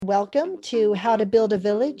welcome to How to Build a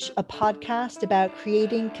Village, a podcast about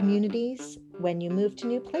creating communities when you move to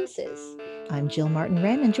new places. I'm Jill Martin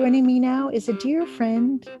Wren, and joining me now is a dear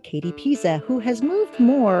friend, Katie Pisa, who has moved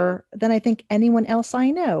more than I think anyone else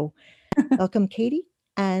I know. Welcome, Katie.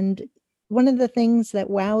 And one of the things that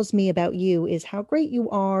wows me about you is how great you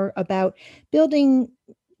are about building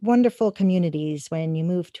wonderful communities when you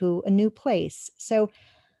move to a new place. So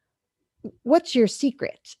what's your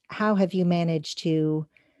secret? How have you managed to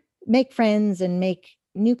make friends and make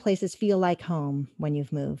new places feel like home when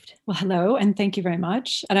you've moved? Well, hello, and thank you very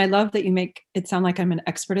much. And I love that you make it sound like I'm an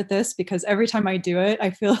expert at this, because every time I do it,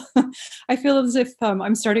 I feel I feel as if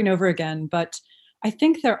I'm starting over again. But I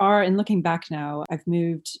think there are, and looking back now, I've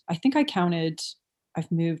moved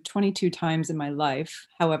 22 times in my life.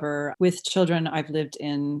 However, with children, I've lived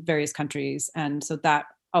in various countries. And so that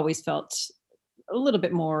always felt a little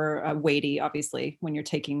bit more weighty, obviously, when you're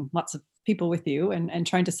taking lots of people with you and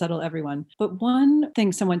trying to settle everyone. But one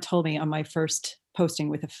thing someone told me on my first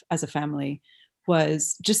posting as a family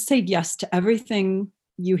was just say yes to everything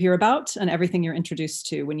you hear about and everything you're introduced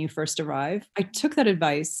to when you first arrive. I took that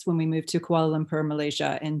advice when we moved to Kuala Lumpur,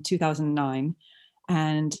 Malaysia in 2009.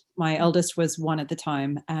 And my eldest was 1 at the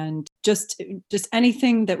time. And just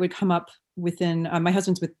anything that would come up within, my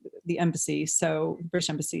husband's with the embassy, so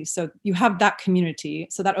British embassy. So you have that community.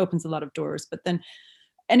 So that opens a lot of doors. But then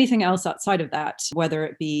anything else outside of that, whether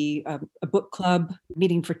it be a book club,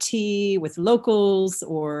 meeting for tea with locals,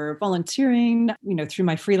 or volunteering, through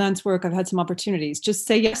my freelance work, I've had some opportunities. Just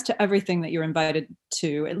say yes to everything that you're invited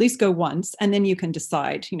to, at least go once, and then you can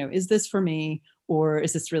decide, is this for me? Or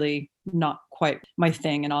is this really not quite my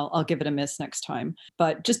thing, and I'll give it a miss next time.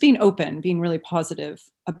 But just being open, being really positive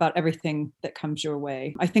about everything that comes your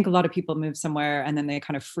way. I think a lot of people move somewhere and then they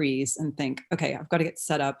kind of freeze and think, okay, I've got to get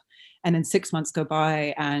set up. And then 6 months go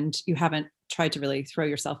by and you haven't tried to really throw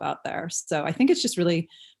yourself out there. So I think it's just really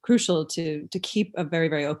crucial to keep a very,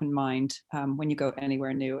 very open mind when you go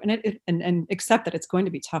anywhere new, and accept that it's going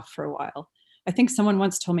to be tough for a while. I think someone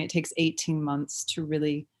once told me it takes 18 months to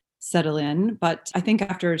really settle in. But I think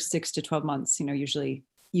after 6 to 12 months, usually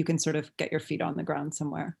you can sort of get your feet on the ground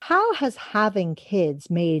somewhere. How has having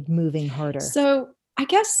kids made moving harder? So I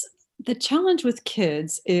guess the challenge with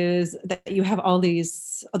kids is that you have all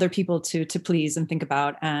these other people to please and think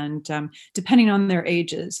about. And depending on their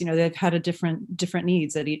ages, they've had a different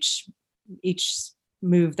needs at each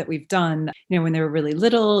move that we've done. When they were really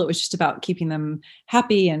little, it was just about keeping them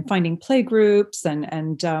happy and finding play groups.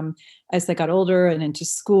 And as they got older and into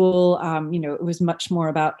school, it was much more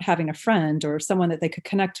about having a friend or someone that they could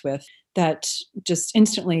connect with that just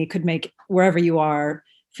instantly could make wherever you are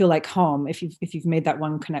feel like home if you've made that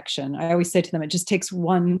one connection. I always say to them, it just takes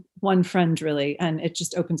one friend really, and it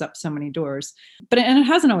just opens up so many doors. But it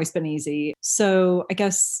hasn't always been easy. So I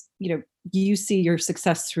guess, you see your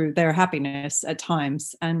success through their happiness at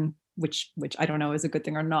times, and which I don't know is a good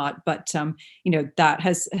thing or not, but that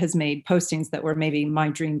has made postings that were maybe my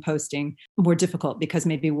dream posting more difficult because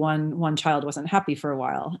maybe one child wasn't happy for a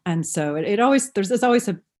while. And so there's always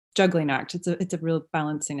a juggling act. It's a real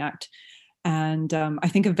balancing act. And I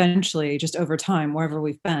think eventually, just over time, wherever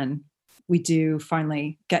we've been, we do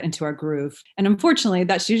finally get into our groove. And unfortunately,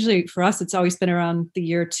 that's usually for us, it's always been around the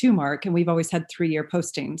year 2 mark, and we've always had 3-year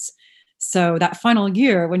postings. So that final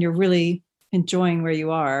year, when you're really enjoying where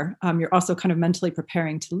you are, you're also kind of mentally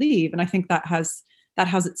preparing to leave. And I think that has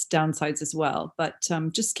its downsides as well. But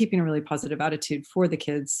just keeping a really positive attitude for the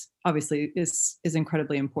kids, obviously, is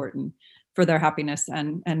incredibly important for their happiness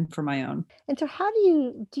and for my own. And so how do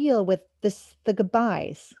you deal with the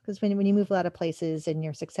goodbyes? Because when you move a lot of places and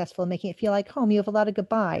you're successful in making it feel like home, you have a lot of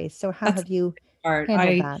goodbyes. So how have you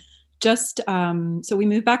handled that? So we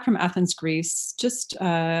moved back from Athens, Greece, just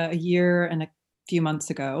a year and a few months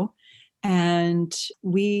ago. And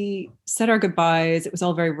we said our goodbyes. It was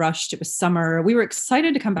all very rushed. It was summer. We were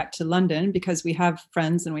excited to come back to London because we have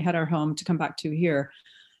friends and we had our home to come back to here.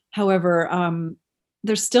 However,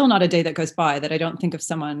 there's still not a day that goes by that I don't think of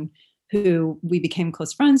someone who we became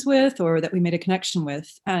close friends with or that we made a connection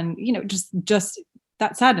with. And, just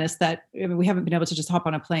that sadness that we haven't been able to just hop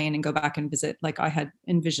on a plane and go back and visit like I had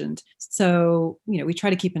envisioned. So, we try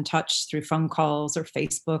to keep in touch through phone calls or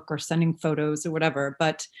Facebook or sending photos or whatever,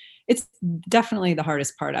 but it's definitely the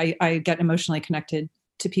hardest part. I get emotionally connected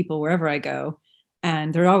to people wherever I go.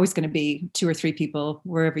 And there are always going to be 2 or 3 people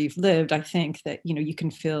wherever you've lived, I think, that, you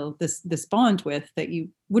can feel this bond with that you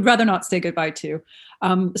would rather not say goodbye to,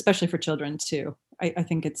 especially for children too. I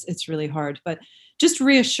think it's really hard, but just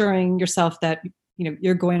reassuring yourself that,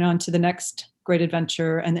 you're going on to the next great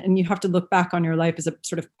adventure, and you have to look back on your life as a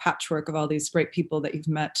sort of patchwork of all these great people that you've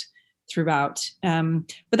met throughout. But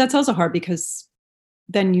that's also hard because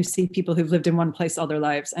then you see people who've lived in one place all their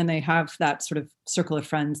lives and they have that sort of circle of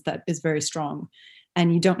friends that is very strong.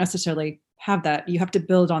 And you don't necessarily have that. You have to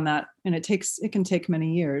build on that. And it can take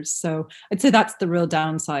many years. So I'd say that's the real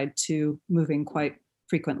downside to moving quite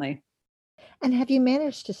frequently. And have you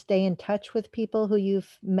managed to stay in touch with people who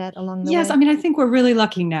you've met along the Yes, I way? mean, I think we're really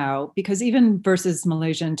lucky now because even versus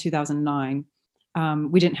Malaysia in 2009,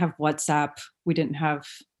 we didn't have WhatsApp. We didn't have,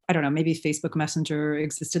 I don't know, maybe Facebook Messenger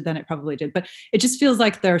existed then, it probably did. But it just feels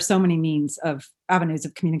like there are so many means of avenues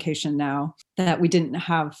of communication now that we didn't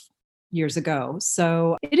have years ago.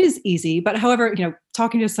 So it is easy. But however,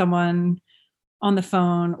 talking to someone on the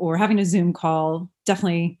phone or having a Zoom call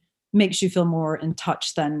definitely makes you feel more in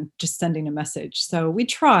touch than just sending a message. So we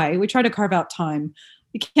try to carve out time.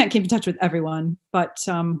 We can't keep in touch with everyone, but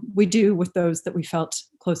we do with those that we felt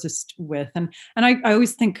closest with. And I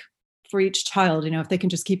always think for each child, if they can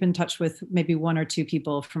just keep in touch with maybe one or two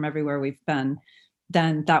people from everywhere we've been,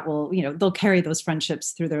 then that will, they'll carry those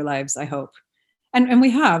friendships through their lives, I hope. And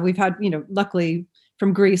we've had, luckily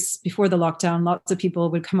from Greece before the lockdown, lots of people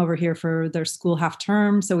would come over here for their school half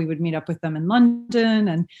term. So we would meet up with them in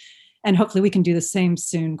London and hopefully we can do the same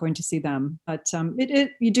soon, going to see them. But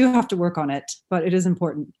you do have to work on it, but it is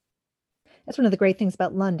important. That's one of the great things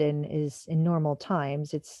about London is in normal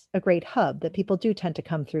times, it's a great hub that people do tend to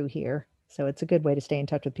come through here. So it's a good way to stay in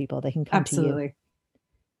touch with people. They can come to you. Absolutely.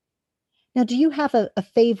 Now, do you have a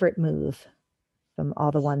favorite move from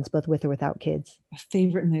all the ones, both with or without kids? A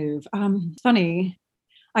favorite move. Funny.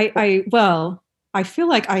 I feel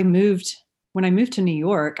like when I moved to New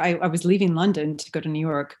York, I was leaving London to go to New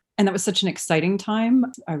York. And that was such an exciting time.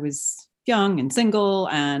 I was young and single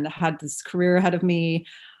and had this career ahead of me.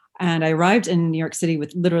 And I arrived in New York City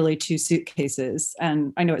with literally 2 suitcases.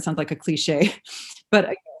 And I know it sounds like a cliche, but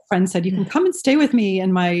a friend said, you can come and stay with me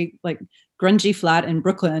in my grungy flat in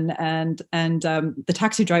Brooklyn. And the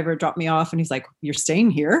taxi driver dropped me off and he's like, you're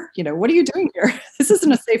staying here? What are you doing here? This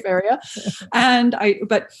isn't a safe area.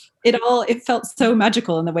 But it felt so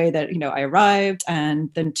magical in the way that, I arrived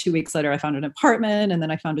and then 2 weeks later I found an apartment and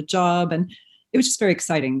then I found a job and it was just very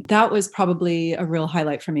exciting. That was probably a real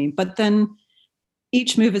highlight for me. But then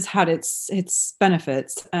each move has had its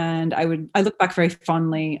benefits. And I look back very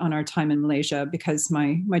fondly on our time in Malaysia because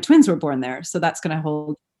my twins were born there. So that's going to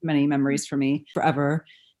hold many memories for me forever.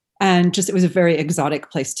 And just, it was a very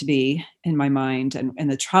exotic place to be in my mind.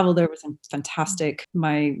 And the travel there was fantastic.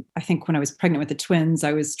 I think when I was pregnant with the twins,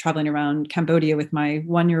 I was traveling around Cambodia with my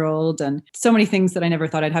 1-year-old and so many things that I never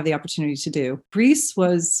thought I'd have the opportunity to do. Greece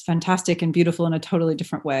was fantastic and beautiful in a totally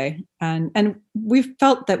different way. And we've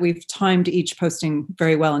felt that we've timed each posting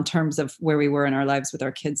very well in terms of where we were in our lives with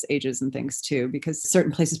our kids' ages and things too, because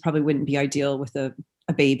certain places probably wouldn't be ideal with a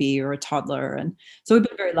baby or a toddler. And so we've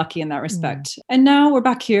been very lucky in that respect. And now we're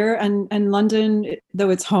back here and London, though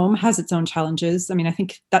it's home, has its own challenges. I mean, I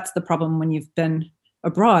think that's the problem when you've been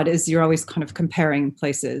abroad is you're always kind of comparing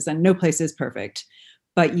places and no place is perfect,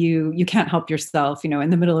 but you can't help yourself, in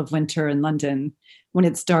the middle of winter in London, when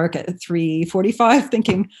it's dark at 3:45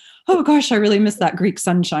 thinking, oh gosh, I really miss that Greek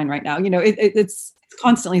sunshine right now. It's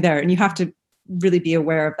constantly there. And you have to really be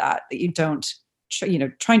aware of that you don't, try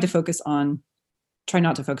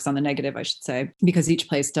not to focus on the negative, I should say, because each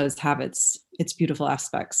place does have its beautiful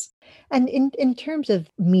aspects. And in terms of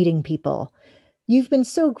meeting people, you've been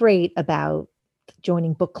so great about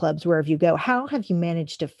joining book clubs wherever you go. How have you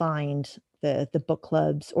managed to find the book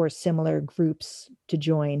clubs or similar groups to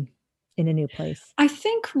join in a new place? I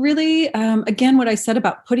think really, again, what I said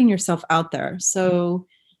about putting yourself out there. So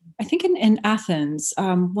I think in Athens,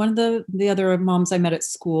 one of the other moms I met at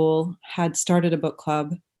school had started a book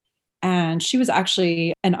club. And she was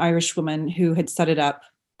actually an Irish woman who had set it up.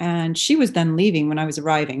 And she was then leaving when I was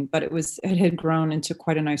arriving, but it had grown into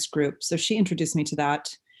quite a nice group. So she introduced me to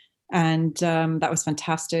that. And that was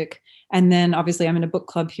fantastic. And then obviously I'm in a book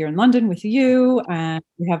club here in London with you. And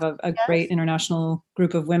we have a great international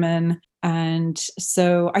group of women. And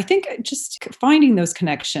so I think just finding those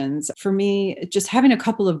connections, for me, just having a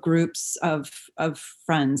couple of groups of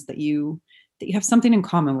friends that you have something in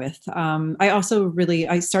common with.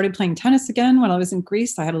 I started playing tennis again when I was in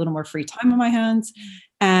Greece. I had a little more free time on my hands.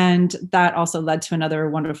 And that also led to another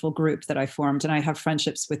wonderful group that I formed. And I have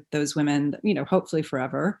friendships with those women, hopefully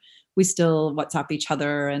forever. We still WhatsApp each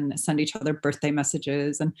other and send each other birthday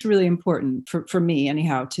messages. And it's really important for me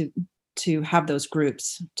anyhow, to have those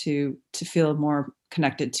groups to feel more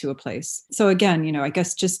connected to a place. So again, I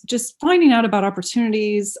guess just finding out about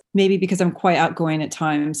opportunities, maybe because I'm quite outgoing at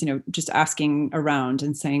times, just asking around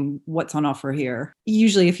and saying what's on offer here.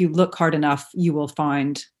 Usually if you look hard enough, you will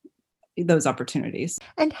find those opportunities.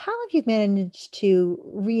 And how have you managed to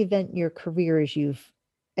reinvent your career as you've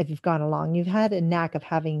gone along? You've had a knack of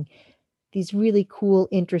having these really cool,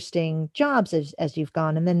 interesting jobs as you've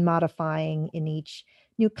gone, and then modifying in each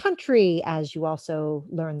new country as you also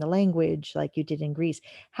learn the language, like you did in Greece.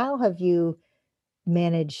 How have you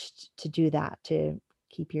managed to do that, to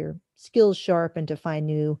keep your skills sharp and to find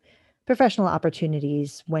new professional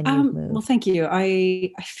opportunities when you've Well, moved? thank you.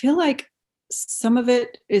 I feel like some of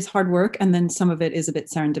it is hard work and then some of it is a bit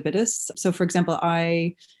serendipitous. So, for example,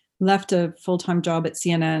 I left a full-time job at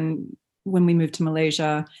CNN when we moved to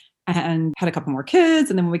Malaysia and had a couple more kids.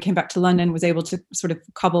 And then when we came back to London, was able to sort of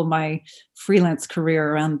cobble my freelance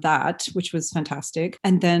career around that, which was fantastic.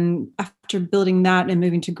 And then after building that and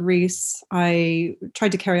moving to Greece, I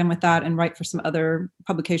tried to carry on with that and write for some other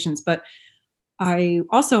publications. But I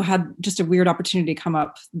also had just a weird opportunity come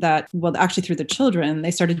up that, well, actually through the children,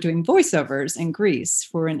 they started doing voiceovers in Greece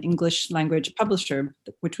for an English language publisher,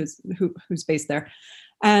 which was who's based there.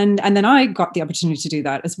 And then I got the opportunity to do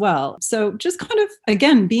that as well. So just kind of,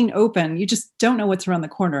 again, being open, you just don't know what's around the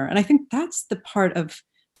corner. And I think that's the part of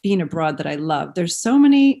being abroad that I love. There's so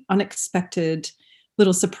many unexpected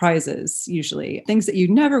little surprises, usually things that you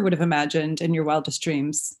never would have imagined in your wildest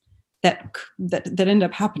dreams that end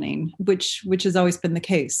up happening, which has always been the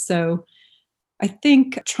case. So I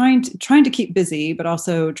think trying to keep busy, but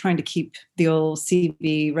also trying to keep the old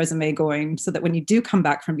CV resume going so that when you do come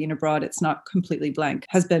back from being abroad, it's not completely blank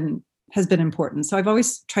has been important. So I've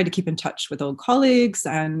always tried to keep in touch with old colleagues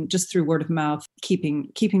and just through word of mouth, keeping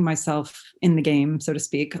myself in the game, so to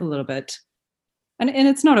speak, a little bit. And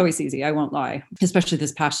it's not always easy, I won't lie, especially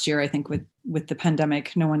this past year. I think with the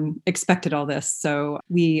pandemic, no one expected all this. So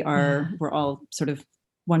we're all sort of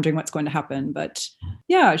wondering what's going to happen. But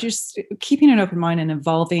yeah, just keeping an open mind and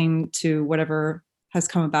evolving to whatever has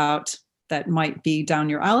come about that might be down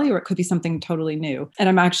your alley, or it could be something totally new. And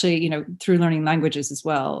I'm actually, through learning languages as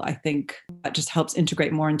well, I think that just helps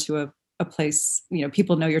integrate more into a place,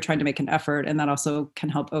 people know you're trying to make an effort, and that also can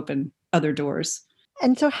help open other doors.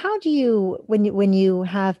 And so how do you, when you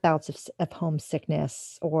have bouts of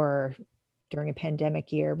homesickness or during a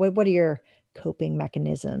pandemic year, what are your coping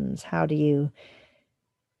mechanisms? How do you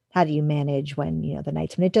manage when, the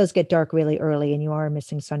nights when it does get dark really early and you are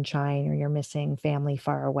missing sunshine or you're missing family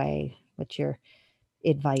far away? What's your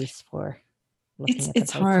advice for looking at the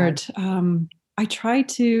It's bright side? hard. I try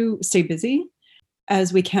to stay busy,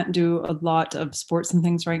 as we can't do a lot of sports and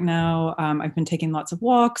things right now. I've been taking lots of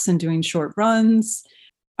walks and doing short runs.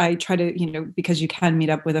 I try to, because you can meet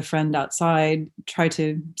up with a friend outside, try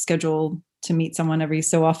to schedule to meet someone every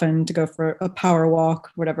so often to go for a power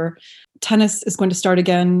walk, whatever. Tennis is going to start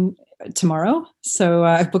again tomorrow. So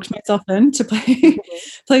I've booked myself in to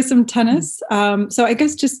play some tennis. So I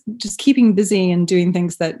guess just keeping busy and doing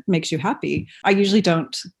things that makes you happy. I usually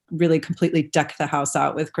don't really completely deck the house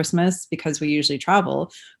out with Christmas because we usually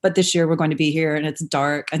travel. But this year we're going to be here and it's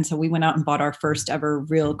dark. And so we went out and bought our first ever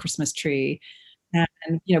real Christmas tree.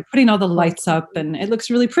 And putting all the lights up, and it looks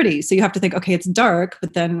really pretty. So you have to think, okay, it's dark,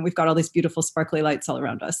 but then we've got all these beautiful sparkly lights all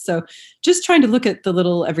around us. So just trying to look at the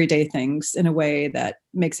little everyday things in a way that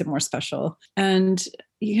makes it more special. And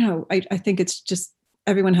I think it's just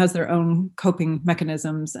everyone has their own coping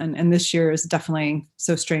mechanisms, and this year is definitely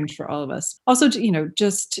so strange for all of us. Also,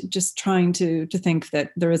 just trying to think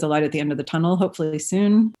that there is a light at the end of the tunnel, hopefully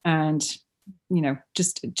soon, and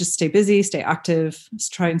just stay busy, stay active,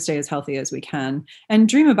 try and stay as healthy as we can, and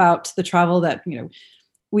dream about the travel that,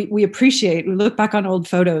 we appreciate. We look back on old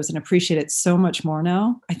photos and appreciate it so much more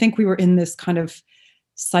now. I think we were in this kind of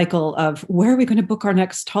cycle of where are we going to book our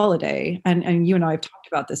next holiday? And you and I have talked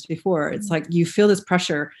about this before. It's like you feel this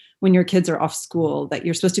pressure when your kids are off school that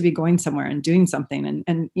you're supposed to be going somewhere and doing something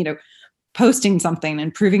and posting something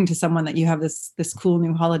and proving to someone that you have this cool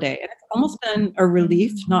new holiday. And it's almost been a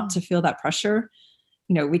relief not to feel that pressure.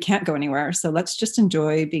 We can't go anywhere. So let's just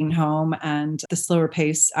enjoy being home, and the slower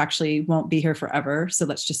pace actually won't be here forever. So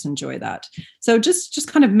let's just enjoy that. So just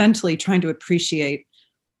kind of mentally trying to appreciate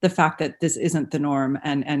the fact that this isn't the norm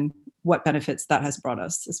and what benefits that has brought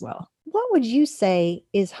us as well. What would you say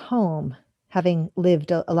is home, having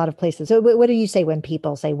lived a lot of places? So what do you say when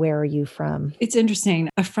people say, where are you from? It's interesting.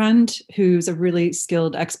 A friend who's a really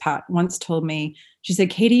skilled expat once told me, she said,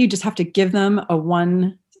 Katie, you just have to give them a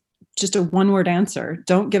one-word answer.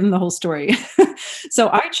 Don't give them the whole story. So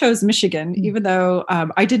I chose Michigan, even though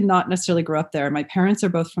I did not necessarily grow up there. My parents are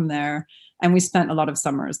both from there, and we spent a lot of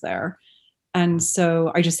summers there. And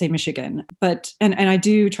so I just say Michigan, but, and I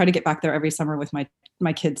do try to get back there every summer with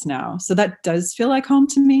my kids now. So that does feel like home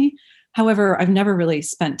to me. However, I've never really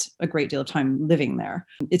spent a great deal of time living there.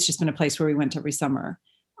 It's just been a place where we went every summer.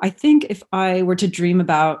 I think if I were to dream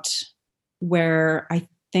about where I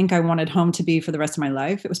think I wanted home to be for the rest of my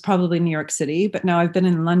life, it was probably New York City. But now I've been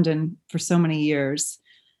in London for so many years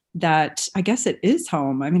that I guess it is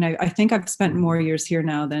home. I mean, I think I've spent more years here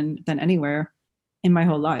now than anywhere in my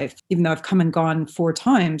whole life. Even though I've come and gone 4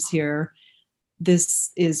 times here,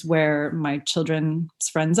 this is where my children's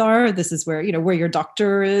friends are. This is where, where your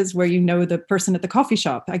doctor is, where the person at the coffee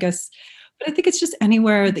shop, I guess. But I think it's just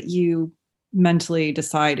anywhere that you mentally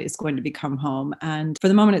decide is going to become home. And for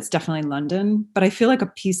the moment, it's definitely London. But I feel like a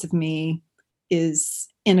piece of me is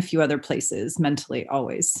in a few other places mentally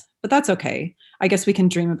always. But that's okay. I guess we can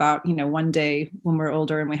dream about, one day when we're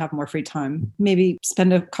older and we have more free time, maybe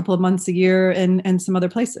spend a couple of months a year in some other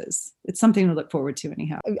places. It's something to look forward to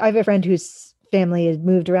anyhow. I have a friend whose family has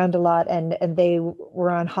moved around a lot, and they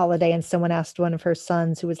were on holiday, and someone asked one of her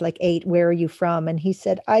sons who was like 8, "Where are you from?" And he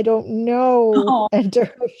said, "I don't know." Oh. And to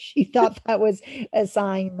her, she thought that was a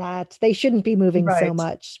sign that they shouldn't be moving so Right.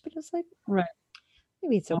 much. But it's like, Right.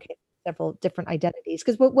 maybe it's okay. Several different identities.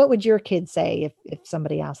 Because what would your kids say if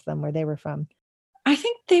somebody asked them where they were from? I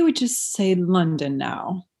think they would just say London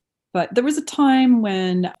now. But there was a time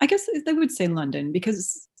when I guess they would say London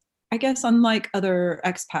because I guess unlike other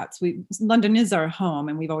expats, London is our home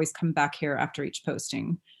and we've always come back here after each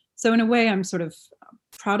posting. So in a way, I'm sort of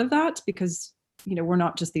proud of that because, we're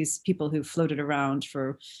not just these people who floated around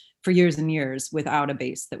for years and years without a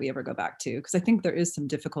base that we ever go back to. Because I think there is some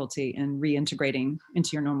difficulty in reintegrating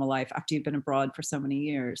into your normal life after you've been abroad for so many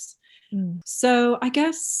years. So I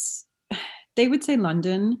guess they would say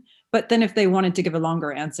London, but then if they wanted to give a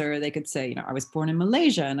longer answer, they could say, I was born in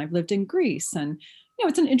Malaysia and I've lived in Greece. And,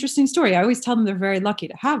 it's an interesting story. I always tell them they're very lucky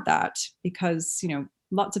to have that because,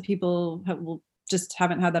 lots of people just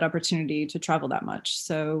haven't had that opportunity to travel that much.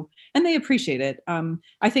 So, and they appreciate it.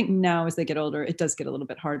 I think now as they get older, it does get a little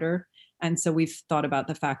bit harder. And so we've thought about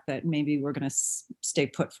the fact that maybe we're going to stay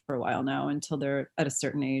put for a while now until they're at a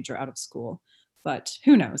certain age or out of school. But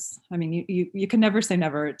who knows? I mean, you can never say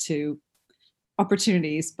never to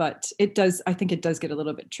opportunities, but I think it does get a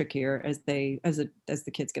little bit trickier as the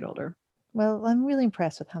kids get older. Well, I'm really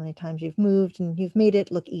impressed with how many times you've moved and you've made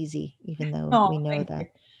it look easy, even though we know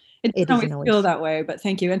that it it doesn't isn't always feel always. that way, but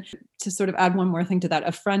thank you. And to sort of add one more thing to that,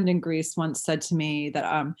 a friend in Greece once said to me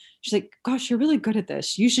that she's like, "Gosh, you're really good at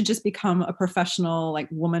this. You should just become a professional like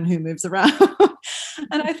woman who moves around."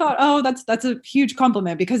 And I thought, oh, that's a huge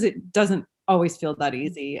compliment because it doesn't always feel that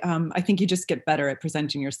easy. I think you just get better at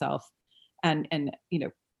presenting yourself and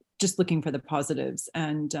just looking for the positives.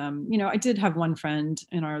 And I did have one friend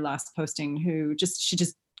in our last posting who she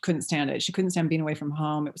just couldn't stand it. She couldn't stand being away from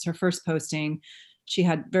home. It was her first posting. She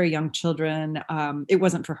had very young children. It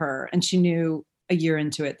wasn't for her. And she knew a year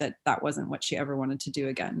into it that wasn't what she ever wanted to do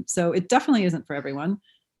again. So it definitely isn't for everyone.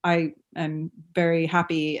 I am very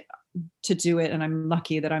happy to do it. And I'm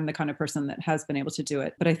lucky that I'm the kind of person that has been able to do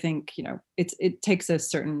it. But I think, it takes a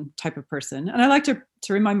certain type of person. And I like to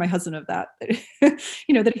remind my husband of that,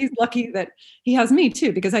 that he's lucky that he has me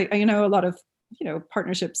too, because I know a lot of,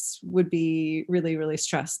 partnerships would be really, really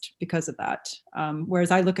stressed because of that.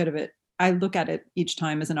 Whereas I look at it each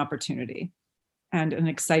time as an opportunity and an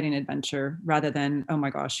exciting adventure rather than, oh my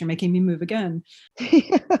gosh, you're making me move again.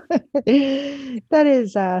 That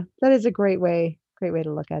is a great way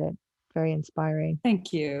to look at it. Very inspiring.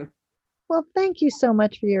 Thank you. Well, thank you so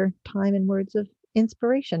much for your time and words of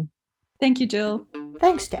inspiration. Thank you, Jill.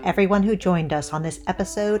 Thanks to everyone who joined us on this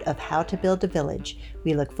episode of How to Build a Village.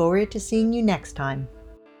 We look forward to seeing you next time.